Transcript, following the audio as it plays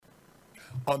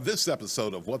On this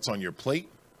episode of What's on Your Plate,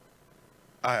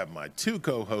 I have my two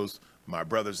co-hosts, my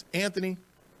brothers Anthony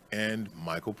and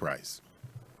Michael Price.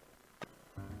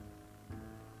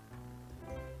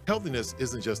 Healthiness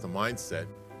isn't just a mindset,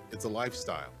 it's a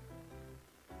lifestyle.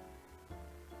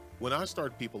 When I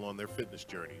start people on their fitness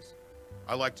journeys,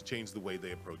 I like to change the way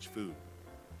they approach food.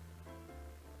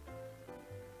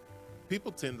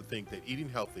 People tend to think that eating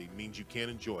healthy means you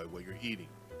can't enjoy what you're eating.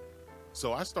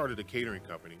 So I started a catering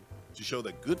company to show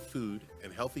that good food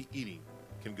and healthy eating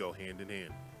can go hand in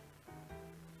hand.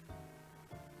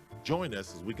 Join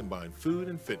us as we combine food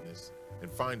and fitness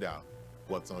and find out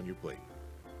what's on your plate.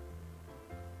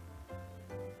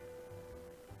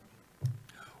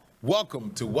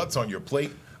 Welcome to What's on Your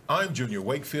Plate. I'm Junior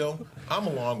Wakefield. I'm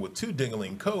along with two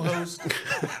Dingaling co-hosts,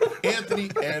 Anthony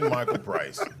and Michael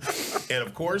Price. And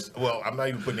of course, well, I'm not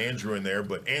even putting Andrew in there,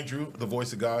 but Andrew, the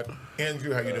voice of God.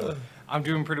 Andrew, how you doing? I'm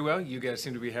doing pretty well. You guys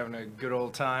seem to be having a good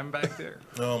old time back there.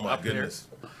 Oh my goodness!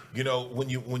 You know,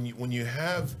 when you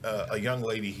have a young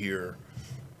lady here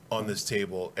on this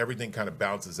table, everything kind of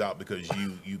bounces out because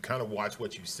you kind of watch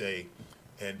what you say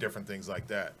and different things like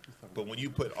that. But when you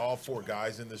put all four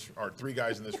guys in this, or three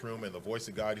guys in this room, and the voice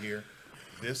of God here,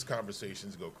 this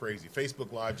conversations go crazy.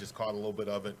 Facebook Live just caught a little bit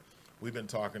of it. We've been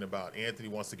talking about Anthony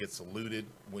wants to get saluted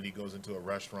when he goes into a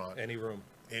restaurant. Any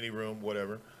room,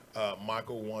 whatever.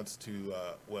 Michael wants to,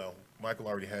 Michael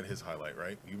already had his highlight,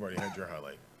 right? You've already had your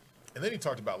highlight. And then he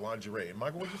talked about lingerie. And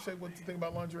Michael, what'd you say? What's the thing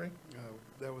about lingerie?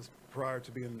 That was prior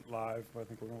to being live. I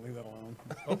think we're going to leave that alone.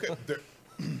 Okay.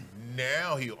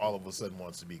 Now he all of a sudden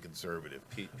wants to be conservative.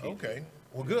 Okay.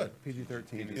 Well, good.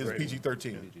 PG-13. It's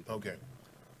PG-13. Okay.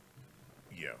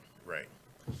 Yeah, right.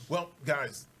 Well,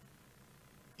 guys,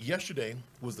 yesterday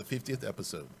was the 50th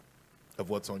episode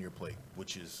of What's on Your Plate,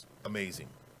 which is amazing.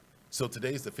 So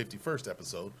today's the 51st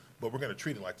episode, but we're going to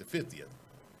treat it like the 50th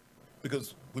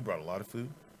because we brought a lot of food,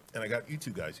 and I got you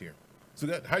two guys here. So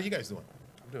how are you guys doing?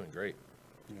 I'm doing great.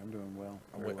 Yeah, I'm doing well.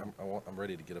 I'm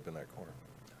ready to get up in that corner.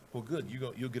 Well, good.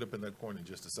 You'll get up in that corner in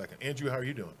just a second. Andrew, how are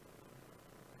you doing?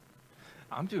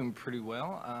 I'm doing pretty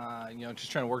well. Just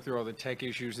trying to work through all the tech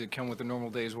issues that come with a normal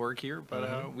day's work here,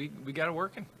 but we got it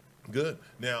working. Good.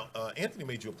 Now, Anthony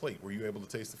made you a plate. Were you able to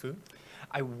taste the food?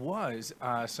 I was.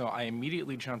 So I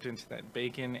immediately jumped into that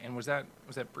bacon, and was that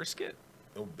brisket?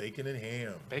 Oh, bacon and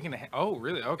ham. Bacon and ham. Oh,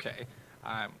 really? Okay.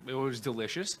 It was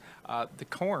delicious. The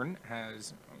corn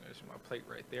has. There's my plate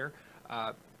right there.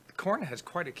 The corn has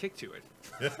quite a kick to it.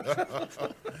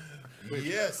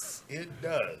 Yes, it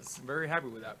does. I'm very happy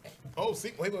with that. Oh,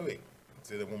 see, wait.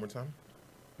 Say that one more time.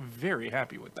 Very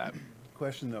happy with that.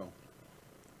 Question, though.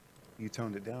 You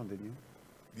toned it down, didn't you?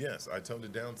 Yes, I toned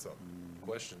it down some.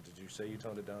 Question: did you say you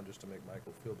toned it down just to make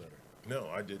Michael feel better? No,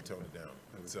 I did tone it down,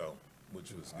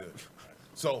 which was good.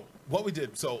 So what we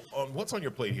did, on What's on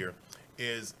Your Plate here,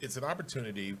 is it's an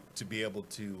opportunity to be able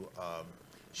to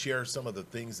share some of the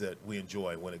things that we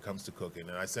enjoy when it comes to cooking.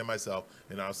 And I say myself,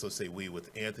 and I also say we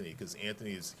with Anthony, because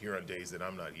Anthony is here on days that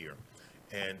I'm not here.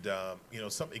 And,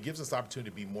 it gives us the opportunity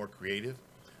to be more creative.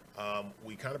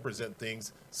 We kind of present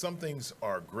things. Some things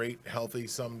are great, healthy.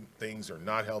 Some things are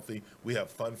not healthy. We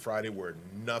have Fun Friday where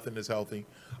nothing is healthy.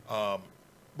 But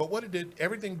what it did,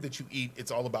 everything that you eat, it's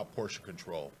all about portion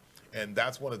control. And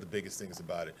that's one of the biggest things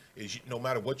about it, is no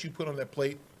matter what you put on that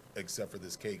plate, except for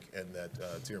this cake and that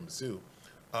tiramisu,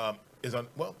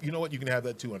 you know what? You can have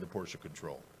that too under portion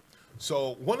control.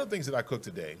 So one of the things that I cooked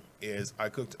today is I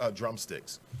cooked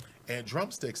drumsticks. And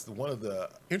drumsticks, one of the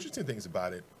interesting things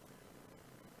about it,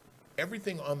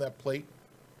 everything on that plate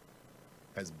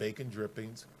has bacon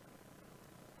drippings,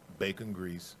 bacon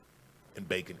grease, and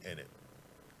bacon in it.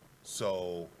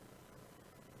 So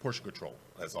portion control.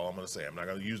 That's all I'm going to say. I'm not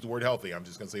going to use the word healthy. I'm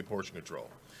just going to say portion control.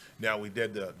 Now, we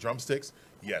did the drumsticks.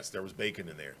 Yes, there was bacon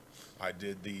in there. I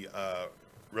did the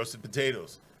roasted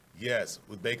potatoes. Yes,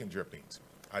 with bacon drippings.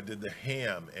 I did the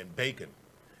ham and bacon.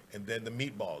 And then the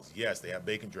meatballs. Yes, they have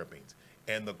bacon drippings.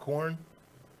 And the corn,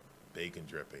 bacon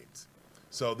drippings.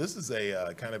 So this is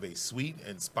a kind of a sweet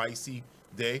and spicy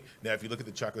day. Now, if you look at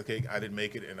the chocolate cake, I didn't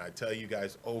make it. And I tell you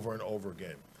guys over and over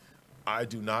again, I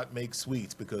do not make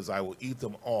sweets because I will eat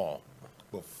them all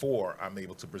before I'm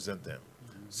able to present them.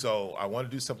 So I want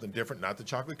to do something different, not the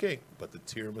chocolate cake, but the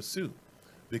tiramisu.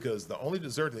 Because the only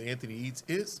dessert that Anthony eats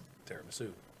is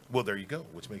tiramisu. Well, there you go,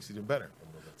 which makes it even better.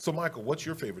 So, Michael, what's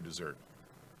your favorite dessert?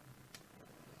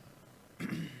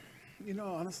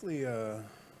 Honestly, I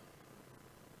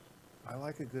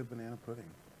like a good banana pudding.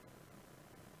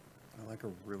 I like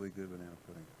a really good banana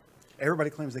pudding. Everybody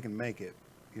claims they can make it,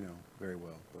 very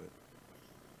well, but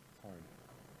it's hard.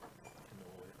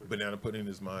 Banana pudding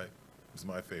is my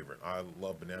favorite. I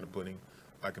love banana pudding.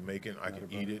 I can make it. I can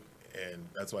eat it, and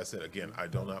that's why I said again, I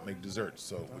do not make desserts.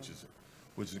 So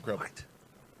which is incredible.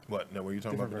 What? Now, were you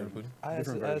talking about banana pudding? I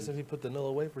Different asked versions. if he put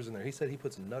vanilla wafers in there. He said he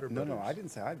puts Nutter No, Butters. no, I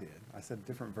didn't say I did. I said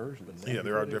different versions. Yeah,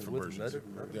 there are pudding different with versions.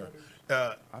 Nutter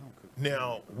Yeah. I don't cook.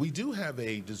 Now, we do have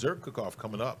a dessert cook-off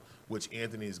coming up, which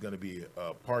Anthony is going to be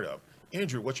a part of.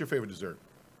 Andrew, what's your favorite dessert?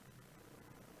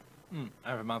 I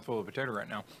have a mouthful of potato right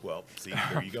now. Well, see,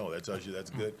 there you go. That tells you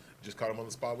that's good. Just caught him on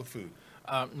the spot with food.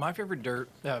 My favorite dessert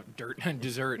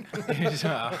is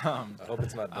I hope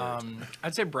it's not dirt.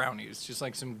 I'd say brownies. Just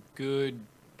like some good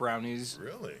brownies.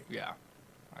 Really? Yeah,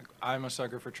 I'm a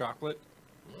sucker for chocolate.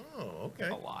 Oh, okay.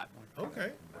 A lot.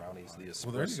 Okay. Brownies, the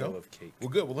Well, there you espresso go. of cake. Well,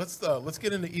 good. Well, let's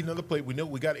get into eat another plate. We know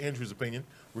we got Andrew's opinion.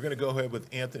 We're going to go ahead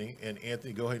with Anthony, and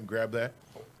Anthony, go ahead and grab that.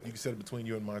 You can set it between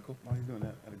you and Michael. While he's doing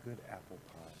that, at a good apple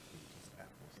pie, just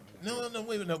apples. No,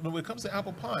 wait a minute. No, when it comes to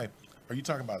apple pie, are you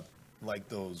talking about like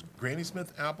those Granny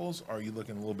Smith apples, or are you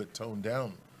looking a little bit toned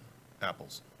down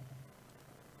apples?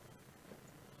 I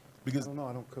Because don't know.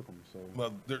 I don't cook them, so.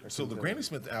 well, I so couldn't the tell Granny you.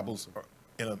 Smith apples are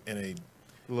in a A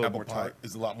little apple more pie tart.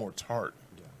 is a lot more tart,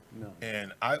 No,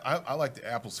 and I like the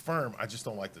apples firm. I just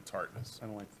don't like the tartness. I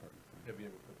don't like tart. Have you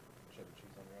ever put cheddar cheese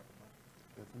on your apple pie?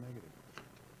 That's a negative.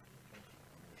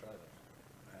 Try that.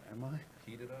 Am I?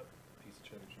 Heat it up, piece of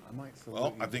cheddar cheese. I might. salute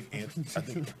Well, you. I think Anthony's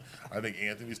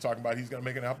talking about he's going to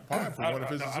make an apple pie for one of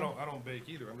his. I don't bake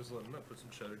either. I'm just letting him know. Put some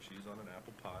cheddar cheese on an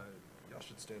apple pie. Y'all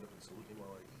should stand up and salute me while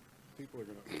I eat. People are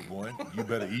gonna. Boy, you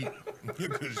better eat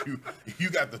because you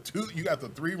got the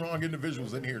three wrong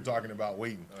individuals in here talking about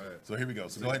waiting. All right. So here we go.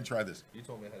 So go ahead and try this. You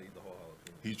told me how to eat the whole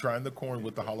jalapeno. He's trying the corn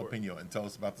with the jalapeno, and tell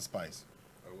us about the spice.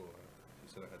 I will have. He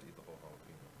said I had to eat the whole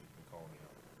jalapeno. You can call me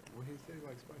out. Well, he said he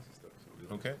likes spicy stuff.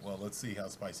 So. Okay. Well, let's see how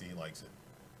spicy he likes it.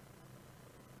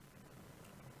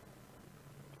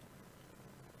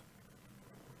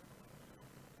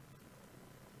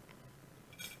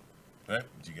 All right.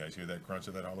 Did you guys hear that crunch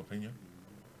of that jalapeno?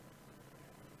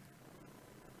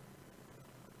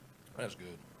 That's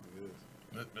good.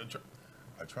 It is.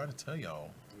 I try to tell y'all,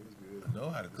 It is I good. know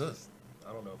how to cook.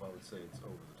 I don't know if I would say it's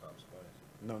over the top spice.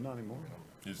 No, not anymore.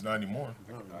 It's not anymore,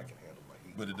 No, no. I can handle my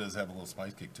heat. but it does have a little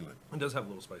spice kick to it. It does have a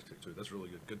little spice kick to it. That's really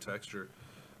good. Good texture.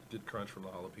 Good crunch from the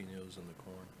jalapenos and the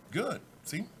corn. Good.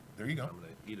 See, there you go. I'm gonna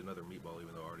eat another meatball,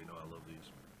 even though I already know I love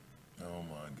these. Oh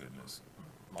my goodness.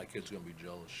 My kid's gonna be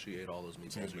jealous. She ate all those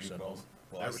She ate meatballs we sent meatballs? home.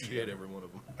 Well, I see She ate every one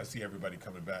of them. I see everybody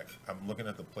coming back. I'm looking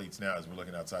at the plates now as we're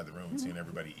looking outside the room and seeing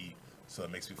everybody eat. So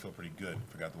it makes me feel pretty good.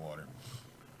 Forgot the water.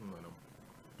 I know.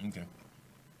 Okay.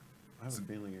 I have a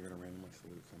feeling you're gonna randomly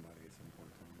salute somebody at some point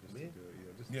in time. Just Me? to do it.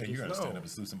 Yeah, just, Yeah, just you're gonna no. stand up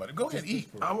and salute somebody. Go ahead, eat.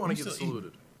 I want to You get still eat.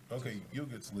 saluted. Okay, you'll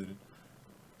get saluted.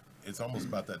 It's almost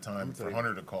about that time I'm for sorry.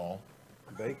 Hunter to call.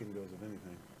 Bacon goes with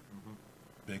anything.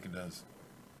 Bacon does.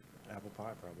 Apple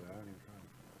pie, probably. I haven't even tried.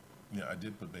 Yeah, I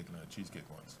did put bacon on a cheesecake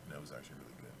once, and that was actually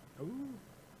really good. Ooh.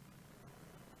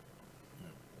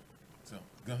 So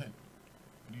go ahead.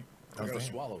 You, I how's gotta the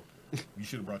hand? swallow. You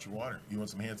should have brought your water. You want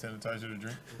some hand sanitizer to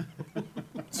drink?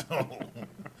 So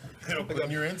it'll clean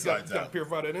your insides Gotta out.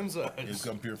 purify that inside. It's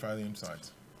gonna purify the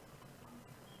insides.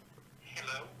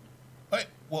 Hello? Hey,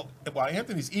 well, while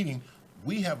Anthony's eating,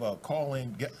 we have a call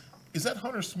in. Is that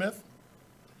Hunter Smith?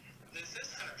 This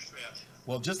is Hunter Smith.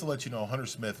 Well, just to let you know, Hunter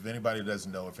Smith, if anybody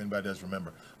doesn't know, if anybody does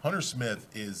remember, Hunter Smith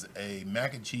is a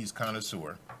mac and cheese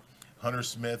connoisseur. Hunter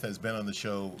Smith has been on the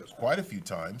show quite a few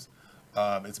times.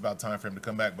 It's about time for him to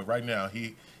come back. But right now,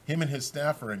 him and his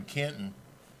staff are in Canton,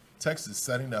 Texas,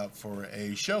 setting up for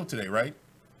a show today, right?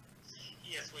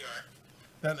 Yes, we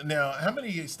are. Now, how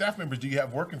many staff members do you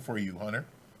have working for you, Hunter?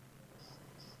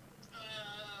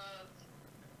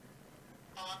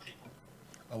 A lot of people.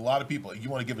 A lot of people. You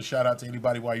want to give a shout out to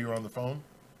anybody while you're on the phone?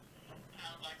 I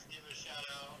would like to give a shout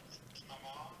out to my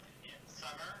mom and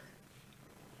Summer.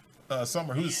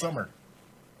 Summer. Who's Summer?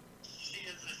 She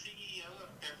is the CEO of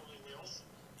Beverly Wheels.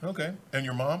 Okay. And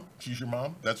your mom? She's your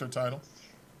mom? That's her title?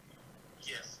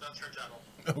 Yes, that's her title.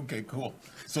 Okay, cool.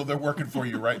 So they're working for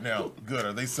you right now. Good.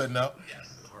 Are they setting up?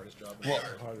 Yes. The hardest job. They Well-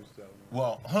 are. Hardest job.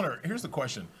 Well, Hunter, here's the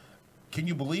question. Can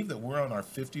you believe that we're on our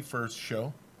 51st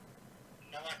show?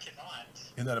 No, I cannot.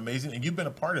 Isn't that amazing? And you've been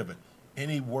a part of it.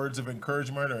 Any words of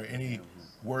encouragement or any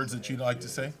words that you'd like to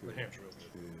say? The ham's real good.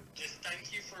 Just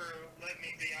thank you for letting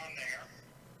me be on there.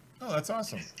 Oh, that's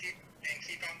awesome. Just keep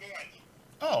on going.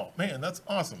 Oh, man, that's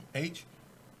awesome. H,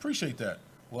 appreciate that.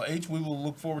 Well, H, we will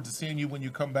look forward to seeing you when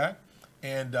you come back.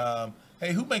 And,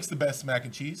 hey, who makes the best mac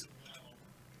and cheese?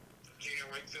 Junior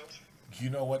Wakefield. You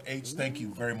know what, H, thank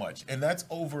you very much. And that's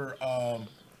over,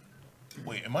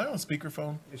 wait, am I on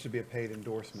speakerphone? It should be a paid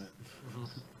endorsement. No,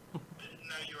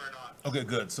 you are not. Okay,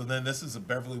 good. So then this is a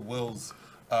Beverly Wills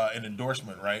an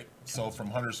endorsement, right? So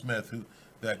from Hunter Smith, who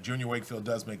that Junior Wakefield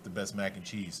does make the best mac and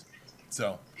cheese.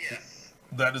 So Yes.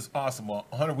 that is awesome. Well,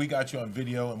 Hunter, we got you on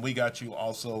video, and we got you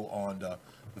also on the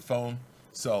phone.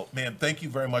 So, man, thank you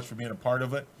very much for being a part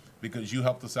of it, because you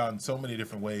helped us out in so many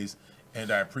different ways,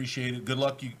 and I appreciate it. Good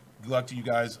luck to you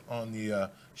guys on the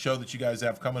show that you guys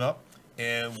have coming up,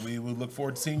 and we will look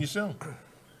forward to seeing you soon.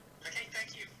 Okay,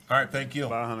 thank you. All right, thank you.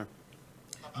 Bye, Hunter.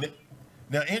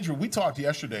 Now, Andrew, we talked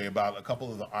yesterday about a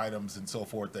couple of the items and so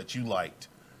forth that you liked,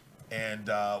 and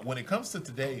when it comes to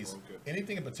today's,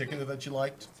 anything in particular that you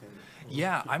liked?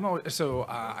 Yeah, I'm always, so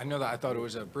I know that I thought it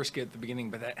was a brisket at the beginning,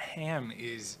 but that ham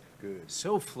is Good.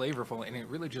 so flavorful, and it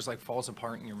really just like falls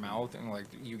apart in your mouth, and like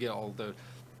you get all the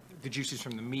juices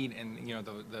from the meat, and you know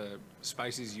the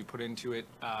spices you put into it,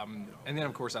 and then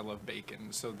of course I love bacon,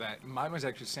 so that mine was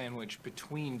actually sandwiched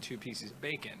between two pieces of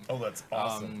bacon. Oh, that's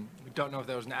awesome. Don't know if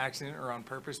that was an accident or on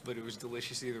purpose, but it was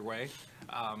delicious either way.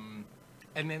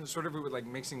 And then sort of it with like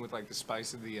mixing with like the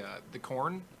spice of the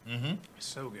corn. Mm-hmm.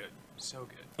 So good, so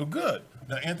good. Oh, good.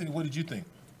 Now, Anthony, what did you think?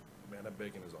 Man, that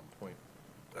bacon is on point.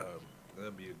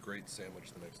 That'd be a great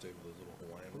sandwich the next day with those little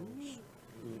Hawaiian rolls.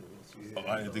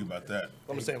 Oh, I didn't think about that.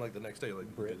 I'm just saying, like the next day,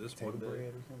 like do this one day.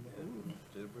 bread or something?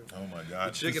 Potato bread. Oh my The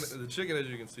God! chicken, as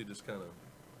you can see, just kind of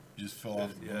just fell off.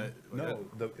 The yeah. bone.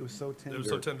 No, it was so tender. was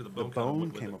so tender, the bone kinda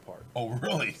went with came it. apart. Oh,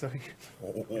 really? So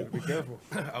Oh, be careful.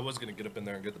 I was gonna get up in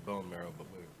there and get the bone marrow, but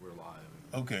we're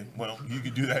live. okay. Well, you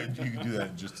could do that. You can do that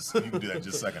in just. You can do that in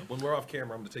just a second. When we're off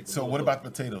camera, I'm gonna take. The So, little what look. about the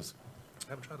potatoes? I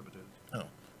haven't tried the potatoes. Oh,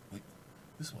 wait.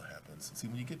 This is what happens. See,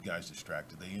 when you get guys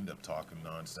distracted, they end up talking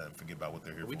nonsense and forget about what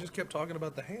they're here We for. just kept talking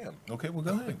about the ham. Okay, well,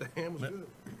 go ahead. The ham was good.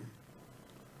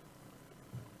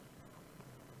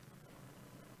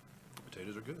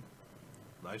 Potatoes are good.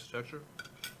 Nice texture.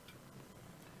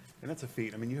 And that's a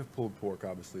feat. I mean, you have pulled pork,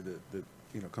 obviously,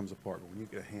 that comes apart. But when you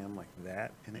get a ham like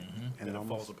that, and it And it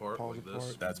almost falls apart like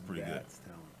this. That's pretty good. That's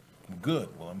talent. Good.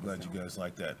 Well, I'm glad you guys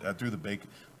like that. I threw the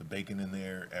bacon in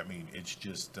there. I mean, it's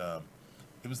just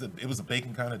it was a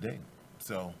bacon kind of day,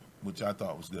 so which I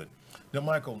thought was good. Now,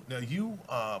 Michael, you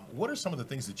what are some of the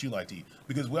things that you like to eat?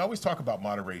 Because we always talk about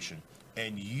moderation,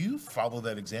 and you follow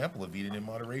that example of eating in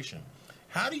moderation.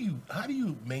 How do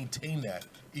you maintain that,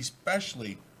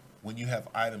 especially when you have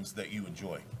items that you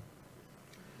enjoy?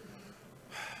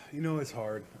 It's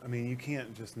hard. I mean, you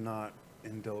can't just not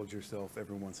indulge yourself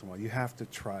every once in a while. You have to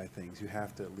try things. You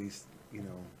have to at least,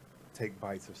 take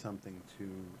bites of something to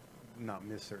not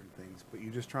miss certain things. But you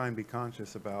just try and be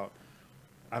conscious about,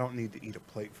 I don't need to eat a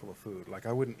plate full of food. Like,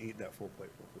 I wouldn't eat that full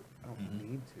plate full of food. I don't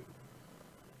need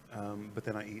to. But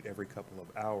then I eat every couple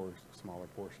of hours smaller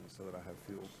portions so that I have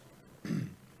fuel.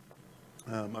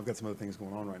 I've got some other things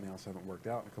going on right now, so I haven't worked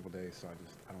out in a couple of days, so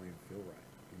I don't even feel right.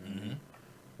 You know what I mean?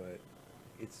 But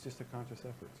it's just a conscious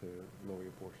effort to lower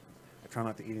your portions. I try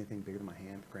not to eat anything bigger than my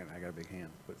hand. Granted, I got a big hand,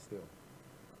 but still,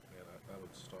 Man, I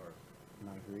would starve.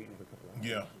 not if you're eating every couple of hours.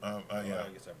 Yeah, yeah. I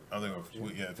guess every I think couple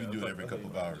hours. if you do it every couple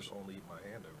of I hours. just only eat my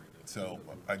hand every day. So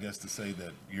I guess to say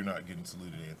that you're not getting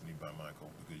saluted, Anthony, by Michael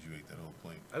because you ate that whole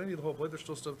plate. I didn't eat the whole plate. There's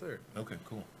still stuff there. Okay,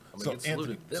 cool. I'm gonna get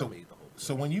saluted, then I'm eat the whole plate.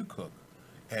 so when you cook,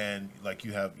 and like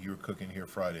you're cooking here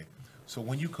Friday, so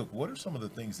when you cook, what are some of the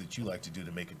things that you like to do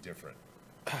to make it different?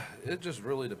 It just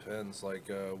really depends. Like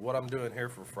what I'm doing here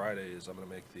for Friday is I'm gonna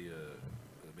make the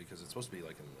because it's supposed to be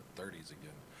like in the 30s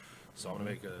again. So I'm gonna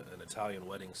make an Italian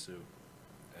wedding soup,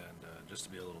 and just to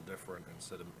be a little different,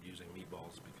 instead of using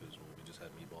meatballs because we just had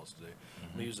meatballs today,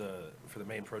 I'm gonna use for the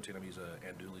main protein. I'm gonna use a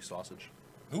andouille sausage.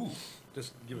 Ooh,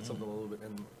 Just give it something a little bit.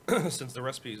 And since the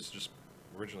recipe is just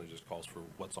originally just calls for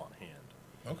what's on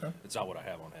hand, okay. it's not what I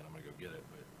have on hand. I'm gonna go get it,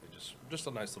 but it just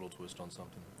a nice little twist on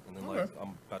something. And then Okay. like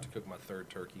I'm about to cook my third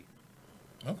turkey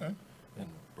Okay. and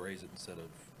braise it instead of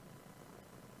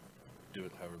do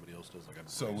it how everybody else does. Like I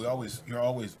So braise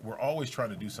it. we're always trying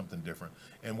to do something different.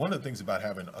 And one of the things about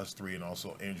having us three and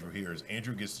also Andrew here is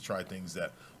Andrew gets to try things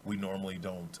that we normally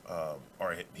don't,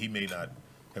 or he may not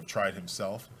have tried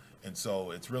himself. And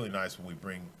so it's really nice when we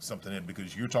bring something in,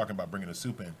 because you're talking about bringing a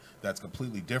soup in that's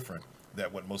completely different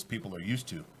than what most people are used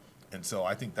to. And so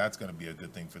I think that's going to be a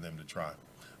good thing for them to try.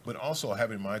 But also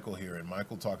having Michael here, and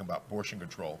Michael talking about portion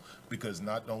control, because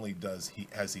not only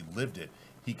has he lived it,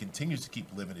 he continues to keep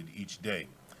living it each day.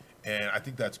 And I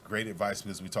think that's great advice,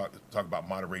 because we talk about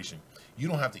moderation. You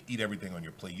don't have to eat everything on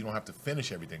your plate. You don't have to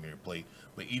finish everything on your plate.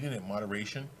 But eating in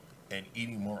moderation and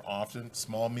eating more often,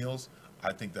 small meals,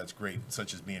 I think that's great,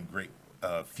 such as being great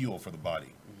fuel for the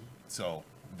body. So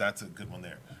that's a good one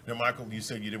there. Now, Michael, you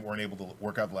said you weren't able to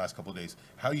work out the last couple of days.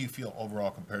 How do you feel overall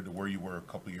compared to where you were a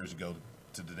couple of years ago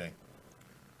to today?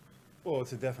 Well,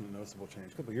 it's a definite noticeable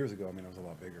change. A couple of years ago, I mean, I was a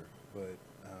lot bigger, but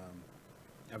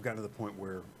I've gotten to the point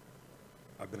where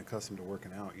I've been accustomed to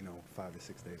working out, 5 to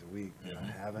 6 days a week, and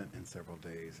I haven't in several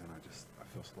days, and I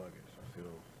feel sluggish. I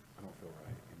don't feel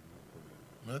right.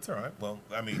 That's all right. Well,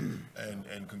 I mean,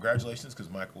 and congratulations, because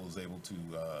Michael was able to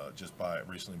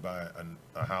recently buy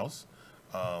a house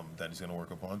that he's going to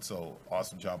work upon. So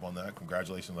awesome job on that.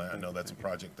 Congratulations on that. I know that's a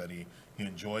project that he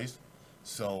enjoys.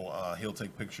 So he'll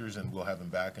take pictures, and we'll have him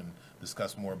back and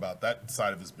discuss more about that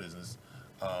side of his business,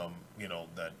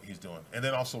 that he's doing. And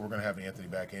then also we're going to have Anthony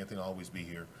back. Anthony will always be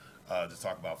here to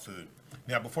talk about food.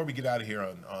 Now, before we get out of here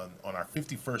on our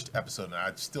 51st episode, and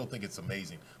I still think it's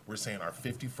amazing, we're saying our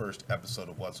 51st episode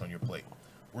of What's on Your Plate.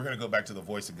 We're going to go back to the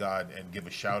Voice of God and give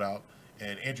a shout out.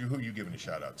 And Andrew, who are you giving a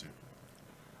shout out to?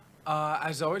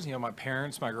 As always, my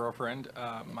parents, my girlfriend,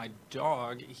 my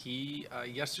dog. He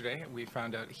yesterday we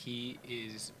found out he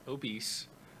is obese,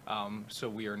 so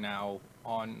we are now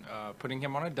on putting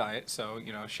him on a diet. So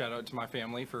shout out to my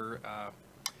family for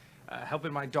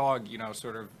helping my dog,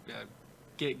 sort of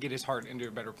get his heart into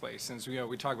a better place. Since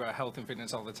we talk about health and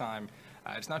fitness all the time,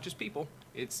 it's not just people;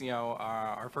 it's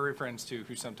our furry friends too,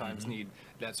 who sometimes need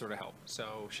that sort of help.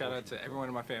 So shout out to everyone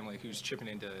in my family who's chipping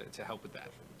in to help with that.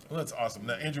 Well, that's awesome.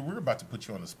 Now, Andrew, we're about to put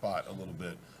you on the spot a little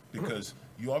bit because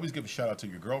you always give a shout out to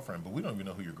your girlfriend, but we don't even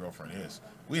know who your girlfriend is.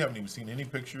 We haven't even seen any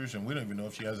pictures, and we don't even know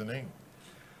if she has a name.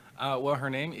 Well, her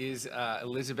name is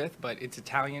Elizabeth, but it's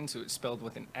Italian, so it's spelled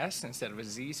with an S instead of a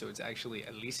Z, so it's actually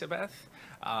Elisabeth.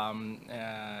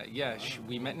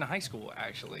 We met in high school,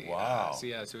 actually. Wow.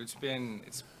 So it's been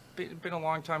a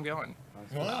long time going.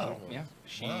 Wow.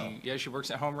 She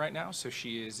works at home right now, so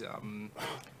she is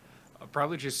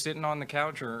probably just sitting on the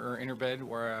couch or in her bed,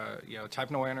 or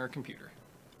typing away on her computer.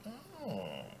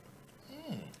 Oh.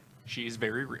 She is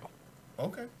very real.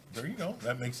 Okay, there you go.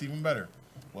 That makes it even better.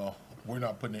 Well, we're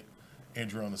not putting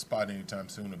Andrew on the spot anytime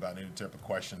soon about any type of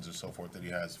questions or so forth that he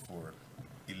has for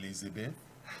Elizabeth.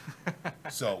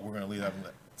 So we're going to leave that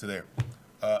to there.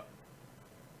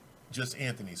 Just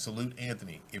Anthony. Salute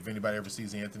Anthony. If anybody ever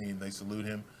sees Anthony and they salute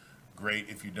him, great.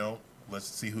 If you don't, let's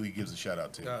see who he gives a shout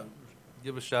out to.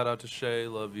 Give a shout out to Shay.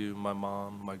 Love you. My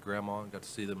mom, my grandma. Got to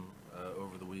see them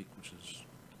over the week, which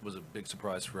was a big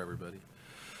surprise for everybody.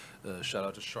 Shout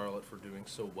out to Charlotte for doing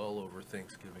so well over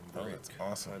Thanksgiving break. Oh, that's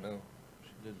awesome. I know. She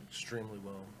did extremely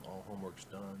well. All homework's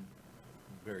done.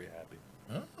 I'm very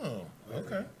happy. Oh,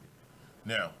 okay.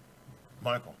 Now,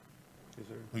 Michael, Yes,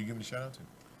 sir. who you giving a shout out to?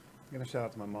 I'm going to shout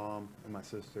out to my mom and my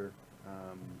sister.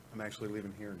 I'm actually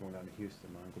leaving here and going down to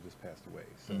Houston. My uncle just passed away.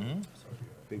 So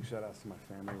big shout outs to my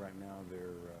family right now. They're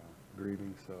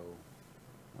grieving, so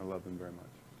I love them very much.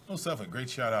 Most definitely. Great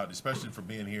shout out, especially for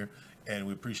being here. And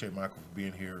we appreciate Michael for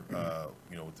being here,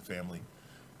 with the family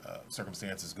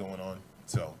circumstances going on.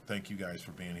 So thank you guys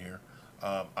for being here.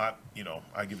 I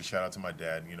give a shout out to my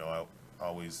dad. I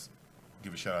always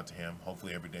give a shout out to him.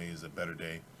 Hopefully every day is a better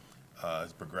day.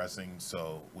 It's progressing,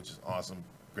 which is awesome.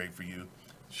 Great for you.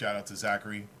 Shout out to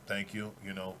Zachary. Thank you.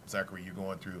 Zachary, you're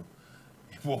going through,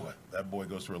 boy, that boy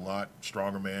goes through a lot.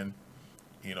 Stronger man,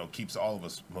 keeps all of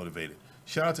us motivated.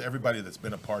 Shout out to everybody that's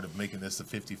been a part of making this the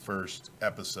 51st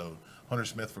episode. Hunter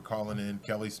Smith for calling in,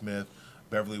 Kelly Smith,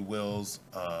 Beverly Wills,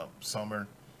 Summer.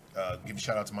 Give a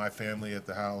shout out to my family at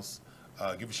the house.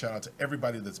 Give a shout out to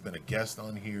everybody that's been a guest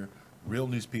on here. Real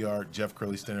News PR, Jeff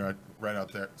Curley standing right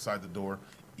out there outside the door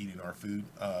eating our food,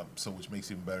 which makes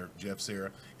it even better. Jeff,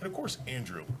 Sarah, and of course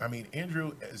Andrew. I mean,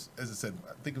 Andrew, as I said,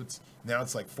 I think it's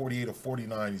like 48 or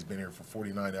 49. He's been here for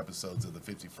 49 episodes of the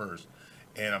 51st.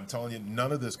 And I'm telling you,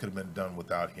 none of this could have been done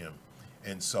without him.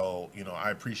 And so,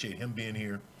 I appreciate him being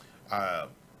here.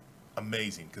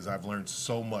 Amazing, because I've learned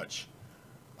so much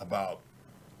about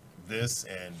this,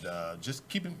 and just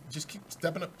keep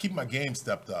stepping up, keeping my game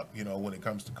stepped up, when it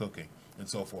comes to cooking and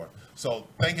so forth. So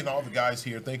thanking all the guys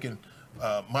here, thanking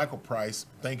Michael Price,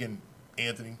 thanking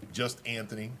Anthony, just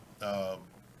Anthony,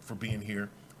 for being here,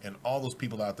 and all those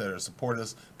people out there that support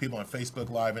us, people on Facebook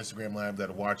Live, Instagram Live that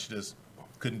have watched us.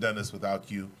 Couldn't done this without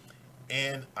you.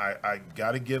 And I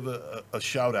got to give a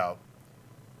shout out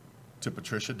to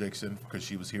Patricia Dixon, because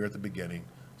she was here at the beginning.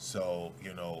 So,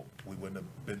 we wouldn't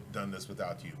have done this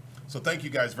without you. So thank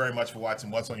you guys very much for watching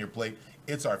What's on Your Plate.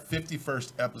 It's our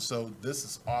 51st episode. This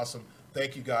is awesome.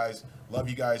 Thank you guys. Love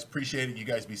you guys. Appreciate it. You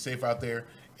guys be safe out there.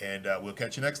 And we'll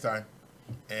catch you next time.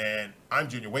 And I'm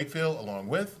Junior Wakefield, along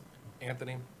with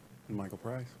Anthony. And Michael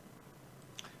Price.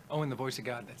 Oh, and the voice of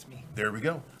God, that's me. There we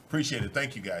go. Appreciate it.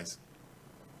 Thank you, guys.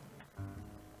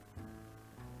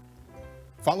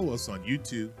 Follow us on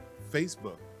YouTube,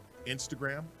 Facebook,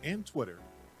 Instagram, and Twitter,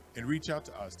 and reach out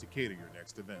to us to cater your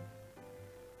next event.